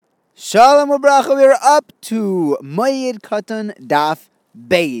Shalom Ubracha, we're up to Moed Katan Daf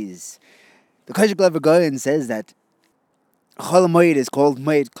Beis. The Kodesh Goyen says that Chol Moed is called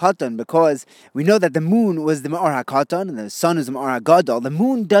Moed Katan because we know that the moon was the Ma'or HaKatan and the sun is the Ma'or HaGadol. The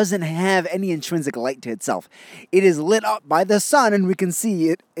moon doesn't have any intrinsic light to itself. It is lit up by the sun and we can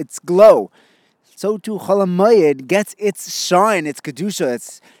see its glow. So too Chol Moed gets its shine, its Kedusha,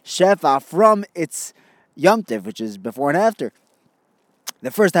 its Shefa from its Yom Tov, which is before and after. The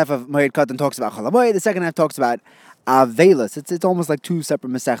first half of Moed Katan talks about Chol HaMoed, the second half talks about Avelis. It's almost like two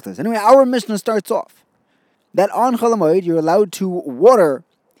separate Masechtas. Anyway, our Mishnah starts off that on Chol HaMoed you're allowed to water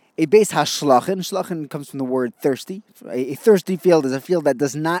a Beis HaShlachin. Shlachin comes from the word thirsty. A thirsty field is a field that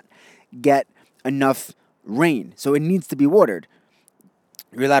does not get enough rain, so it needs to be watered.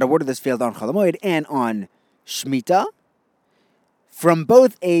 You're allowed to water this field on Chol HaMoed and on Shemitah from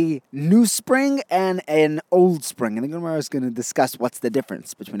both a new spring and an old spring. And the Gemara is going to discuss what's the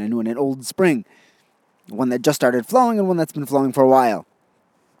difference between a new and an old spring. One that just started flowing and one that's been flowing for a while.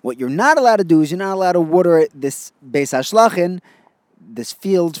 What you're not allowed to do is you're not allowed to water this Beis HaShlachin, this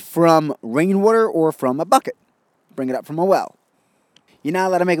field, from rainwater or from a bucket. Bring it up from a well. You're not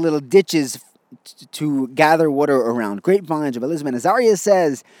allowed to make little ditches to gather water around grapevines. Rabbi Eliezer ben Azariah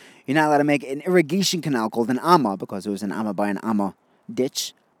says you're not allowed to make an irrigation canal called an amma, because it was an amma by an amma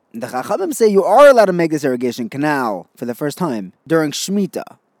ditch. The Chachamim say you are allowed to make this irrigation canal for the first time during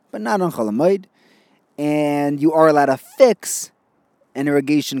Shemitah, but not on Chol HaMoed. And you are allowed to fix an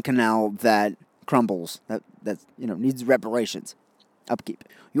irrigation canal that crumbles, that needs reparations, upkeep.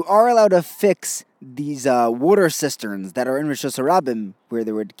 You are allowed to fix these water cisterns that are in Rosh Hashanah, where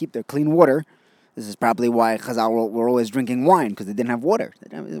they would keep their clean water. This is probably why Chazal were always drinking wine, because they didn't have water.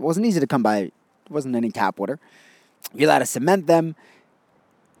 It wasn't easy to come by. There wasn't any tap water. You're allowed to cement them.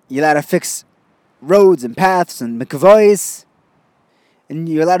 You're allowed to fix roads and paths and mikvahs. And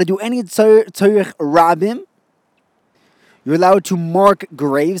you're allowed to do any tzorich rabim. You're allowed to mark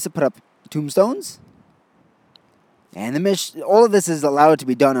graves, to put up tombstones. And all of this is allowed to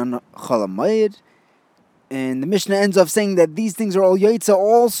be done on Chol HaMoed. And the Mishnah ends off saying that these things are all Yaitza.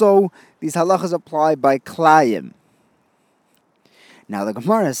 Also, these halachas apply by Klayim. Now the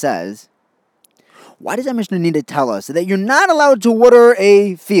Gemara says, why does that Mishnah need to tell us that you're not allowed to water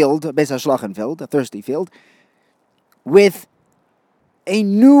a field, a Beis HaShlachin field, a thirsty field, with a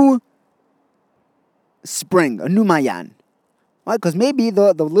new spring, a new mayan? Why? Because maybe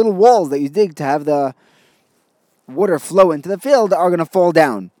the little walls that you dig to have the water flow into the field are going to fall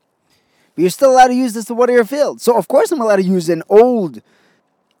down. But you're still allowed to use this to water your field. So of course I'm allowed to use an old,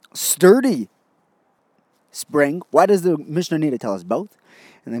 sturdy spring. Why does the Mishnah need to tell us both?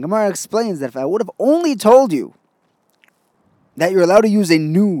 And the Gemara explains that if I would have only told you that you're allowed to use a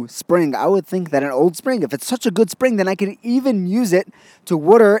new spring, I would think that an old spring, if it's such a good spring, then I could even use it to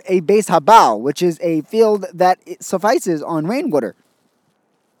water a Beis Habal, which is a field that suffices on rainwater.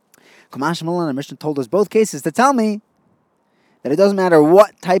 Kamash Malan, the Mishnah told us both cases to tell me that it doesn't matter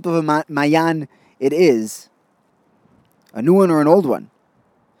what type of a mayan it is, a new one or an old one.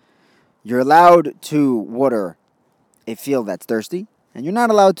 You're allowed to water a field that's thirsty, and you're not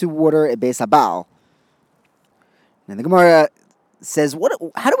allowed to water a Beis Habal. And the Gemara says,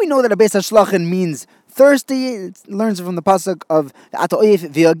 how do we know that a Beis HaShlachin means thirsty? It learns from the pasuk of the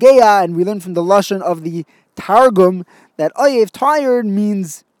Atoif V'Yagea, and we learn from the lashon of the Targum that Oyev, tired,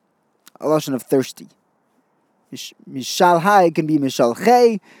 means a lashon of thirsty. Mishal Hai can be Mishal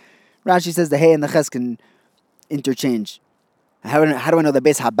Chei. Rashi says the Hey and the Ches can interchange. How do I know that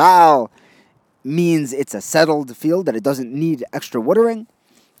Beis Habal means it's a settled field, that it doesn't need extra watering?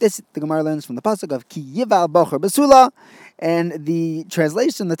 This the Gemara learns from the pasuk of Ki Yival Bocher Basula, and the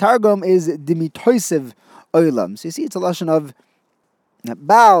translation, the Targum, is Dimitoisiv Oilam. So you see, it's a lashon of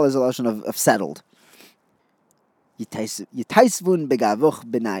Baal is a lashon of settled. Yitaisvun begavuch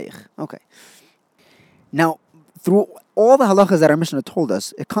benaich. Okay. Now, through all the halachas that our Mishnah told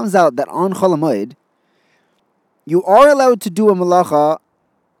us, it comes out that on Chol HaMoed, you are allowed to do a malacha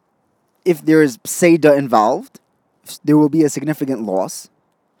if there is pseida involved, if there will be a significant loss,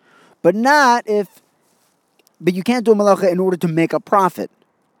 but you can't do a malacha in order to make a profit.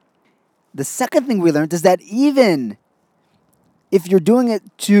 The second thing we learned is that even if you're doing it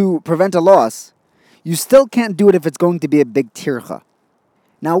to prevent a loss, you still can't do it if it's going to be a big tircha.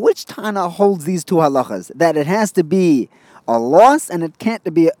 Now, which Tana holds these two halachas? That it has to be a loss and it can't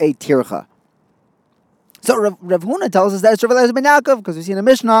be a tircha. So Rav Huna tells us that it's Rav Eliezer ben Yaakov, because we see in the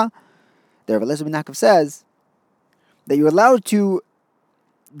Mishnah that Rav Eliezer ben Yaakov says that you're allowed to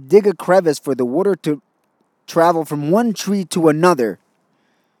dig a crevice for the water to travel from one tree to another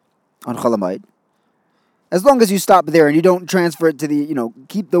on Chol HaMoed. as long as you stop there and you don't transfer it to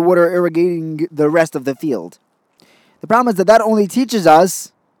keep the water irrigating the rest of the field. The problem is that only teaches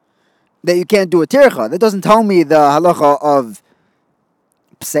us that you can't do a tircha. That doesn't tell me the halacha of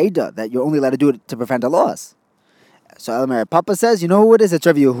pseida, that you're only allowed to do it to prevent a loss. So Elamar Papa says, you know who it is? It's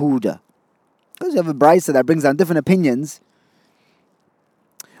Rav Yehuda. Because you have a brisa that brings down different opinions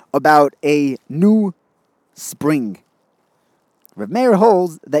about a new spring. Rav Meir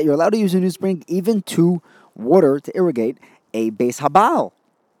holds that you're allowed to use a new spring even to water to irrigate a beis habal.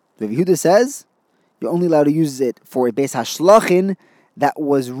 Rav Yehuda says you're only allowed to use it for a beis hashlachin that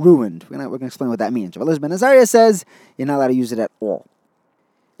was ruined. We're going to explain what that means. Rav Eliezer ben Azariah says you're not allowed to use it at all.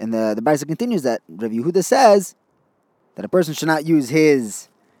 And the brisa continues that Rav Yehuda says that a person should not use his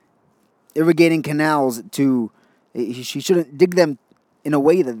irrigating canals he shouldn't dig them in a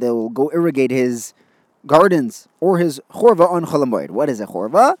way that they'll go irrigate his gardens or his chorva on Chol Hamoed. What is a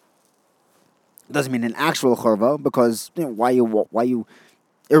chorva? It doesn't mean an actual chorva, because why are you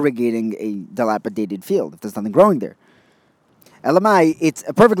irrigating a dilapidated field if there's nothing growing there? Elamai, it's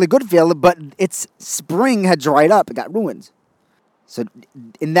a perfectly good field, but its spring had dried up, it got ruined. So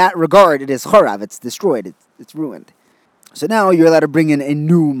in that regard, it is chorav, it's destroyed, it's ruined. So now you're allowed to bring in a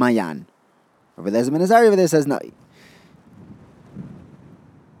new mayan. Over there's a Menazari over there says no.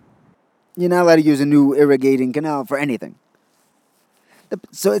 You're not allowed to use a new irrigating canal for anything.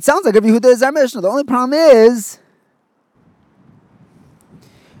 So it sounds like Rav Yehuda is our Mishnah. The only problem is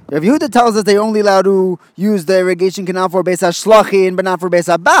Rav Yehuda tells us they're only allowed to use the irrigation canal for beis hashlachin, but not for beis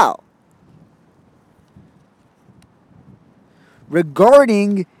habal.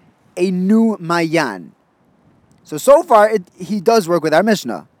 Regarding a new mayan. So far, he does work with our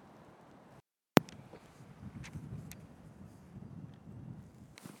Mishnah.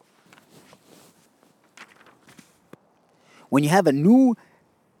 When you have a new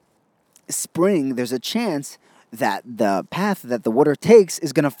spring, there's a chance that the path that the water takes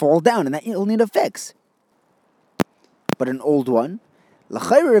is going to fall down, and that you'll need a fix. But an old one,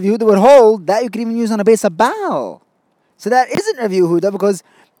 l'chayr Rav Yehuda would hold that you can even use on a beis habal. So that isn't Rav Yehuda, because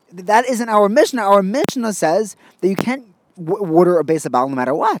that isn't our Mishnah. Our Mishnah says that you can't water a beis habal no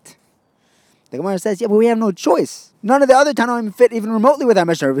matter what. The Gemara says, yeah, but we have no choice. None of the other Tanoim fit even remotely with our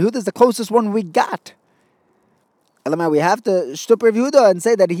Mishnah. Rav Yehuda is the closest one we got. We have to shtup Rav Yehuda and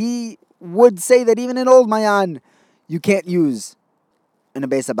say that he would say that even in old mayan, you can't use in a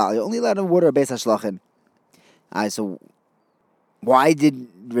beis habal. You're only allowed to water a beis hashlachin. So why did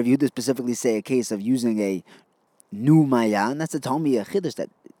Rav Yehuda specifically say a case of using a new mayan? That's to tell me a chiddush, that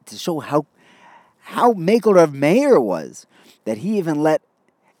to show how makel Rav Meir was, that he even let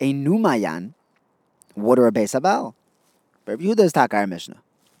a new mayan water a beis habal. But Rav Yehuda is Takar Mishnah.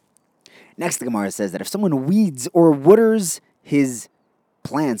 Next, the Gemara says that if someone weeds or waters his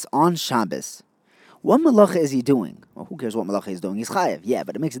plants on Shabbos, what malacha is he doing? Well, who cares what malacha he's doing? He's chayev, yeah,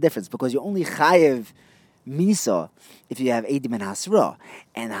 but it makes a difference, because you're only chayev misa if you have edim and hasra.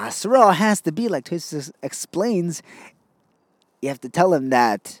 And hasra has to be, like Tosfos explains, you have to tell him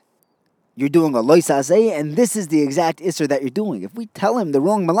that you're doing a lois aseh, and this is the exact isser that you're doing. If we tell him the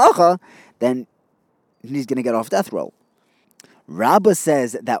wrong malacha, then he's going to get off death row. Rabbah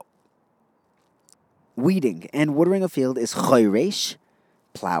says that weeding and watering a field is choresh,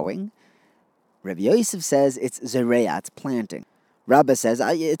 plowing. Rabbi Yosef says it's zereah, it's planting. Rabbah says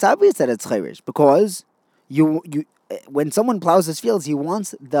it's obvious that it's choresh, because when someone plows his fields, he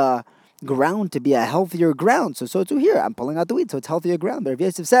wants the ground to be a healthier ground. So too here, I'm pulling out the weeds, so it's healthier ground. But Rabbi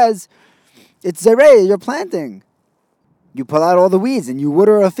Yosef says it's zereah, you're planting. You pull out all the weeds and you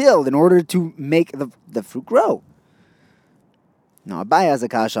water a field in order to make the fruit grow. Now Abaye has a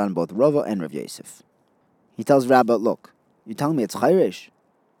kasha on both Rava and Rav Yosef. He tells Rabbah, look, you're telling me it's chayrish.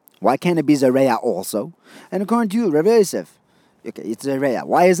 Why can't it be Zareya also? And according to you, Rav Yosef, okay, it's Zareya.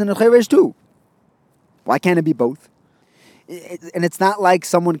 Why isn't it chayrish too? Why can't it be both? And it's not like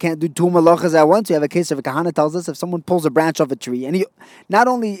someone can't do two malachas at once. You have a case of a kahana tells us if someone pulls a branch off a tree, and he not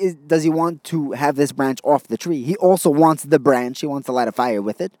only does he want to have this branch off the tree, he also wants the branch. He wants to light a fire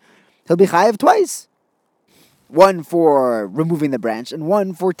with it. He'll be chayiv twice. One for removing the branch, and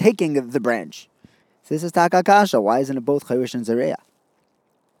one for taking the branch. So this is Takakasha. Why isn't it both Chayrish and Zareya?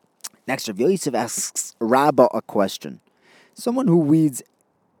 Next, Rav Yosef asks Rabbah a question. Someone who weeds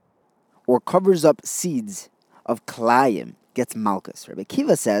or covers up seeds of Klayim gets Malkus. Rabbi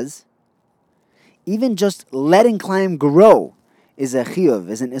Akiva says, even just letting Klayim grow is a chiyuv,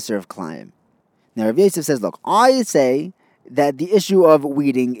 is an isser of Klayim. Now Rav Yosef says, look, I say that the issue of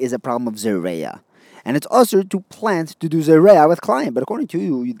weeding is a problem of Zareya. And it's also to plant, to do zereah with Klayim. But according to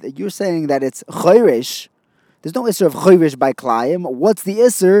you, you're saying that it's chayrish. There's no isser of chayrish by Klayim. What's the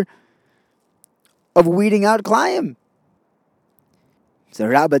isser of weeding out Klayim. So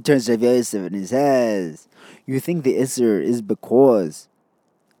Rabbah turns to Rav Yosef and he says, you think the Isser is because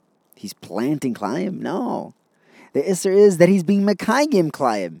he's planting Klayim? No. The Isser is that he's being Mekayim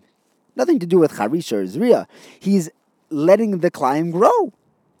Klayim. Nothing to do with Charish or Zriya. He's letting the Klayim grow.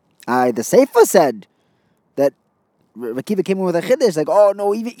 The Seifa said that Rav Akiva came in with a Chiddush, like, oh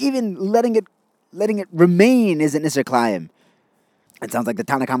no, even letting it remain is an Isser Klayim. It sounds like the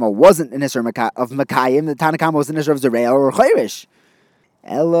Tanakama wasn't an Isser of Mekayim, the Tanakama was an Isser of Zriya or Chayrish.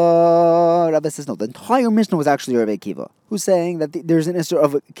 Ella, Rabbi says no. The entire Mishnah was actually Rabbi Akiva, who's saying that there's an Isser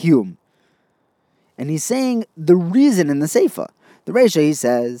of Kiyum. And he's saying the reason in the Seifa. The Reisha, he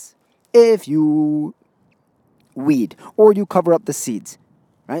says, if you weed or you cover up the seeds,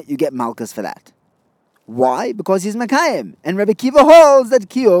 right, you get Malchus for that. Why? Because he's Mekayim. And Rabbi Akiva holds that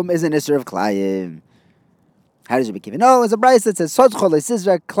Kiyum is an Isser of Klayim. How does Rabbi Akiva know? It's a Bryce that says, Sodchol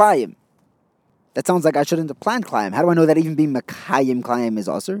Isra Klayim. That sounds like I shouldn't have planned Klayim. How do I know that even being Mekayim Klayim is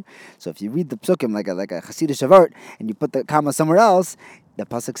also? So if you read the Psukim like a Hasidic Shavart and you put the comma somewhere else, the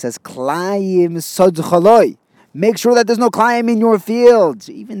Pasuk says Klayim Sodcholoi. Make sure that there's no Klayim in your field.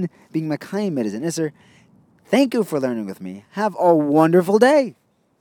 So even being Mekayim it is an Isser. Thank you for learning with me. Have a wonderful day.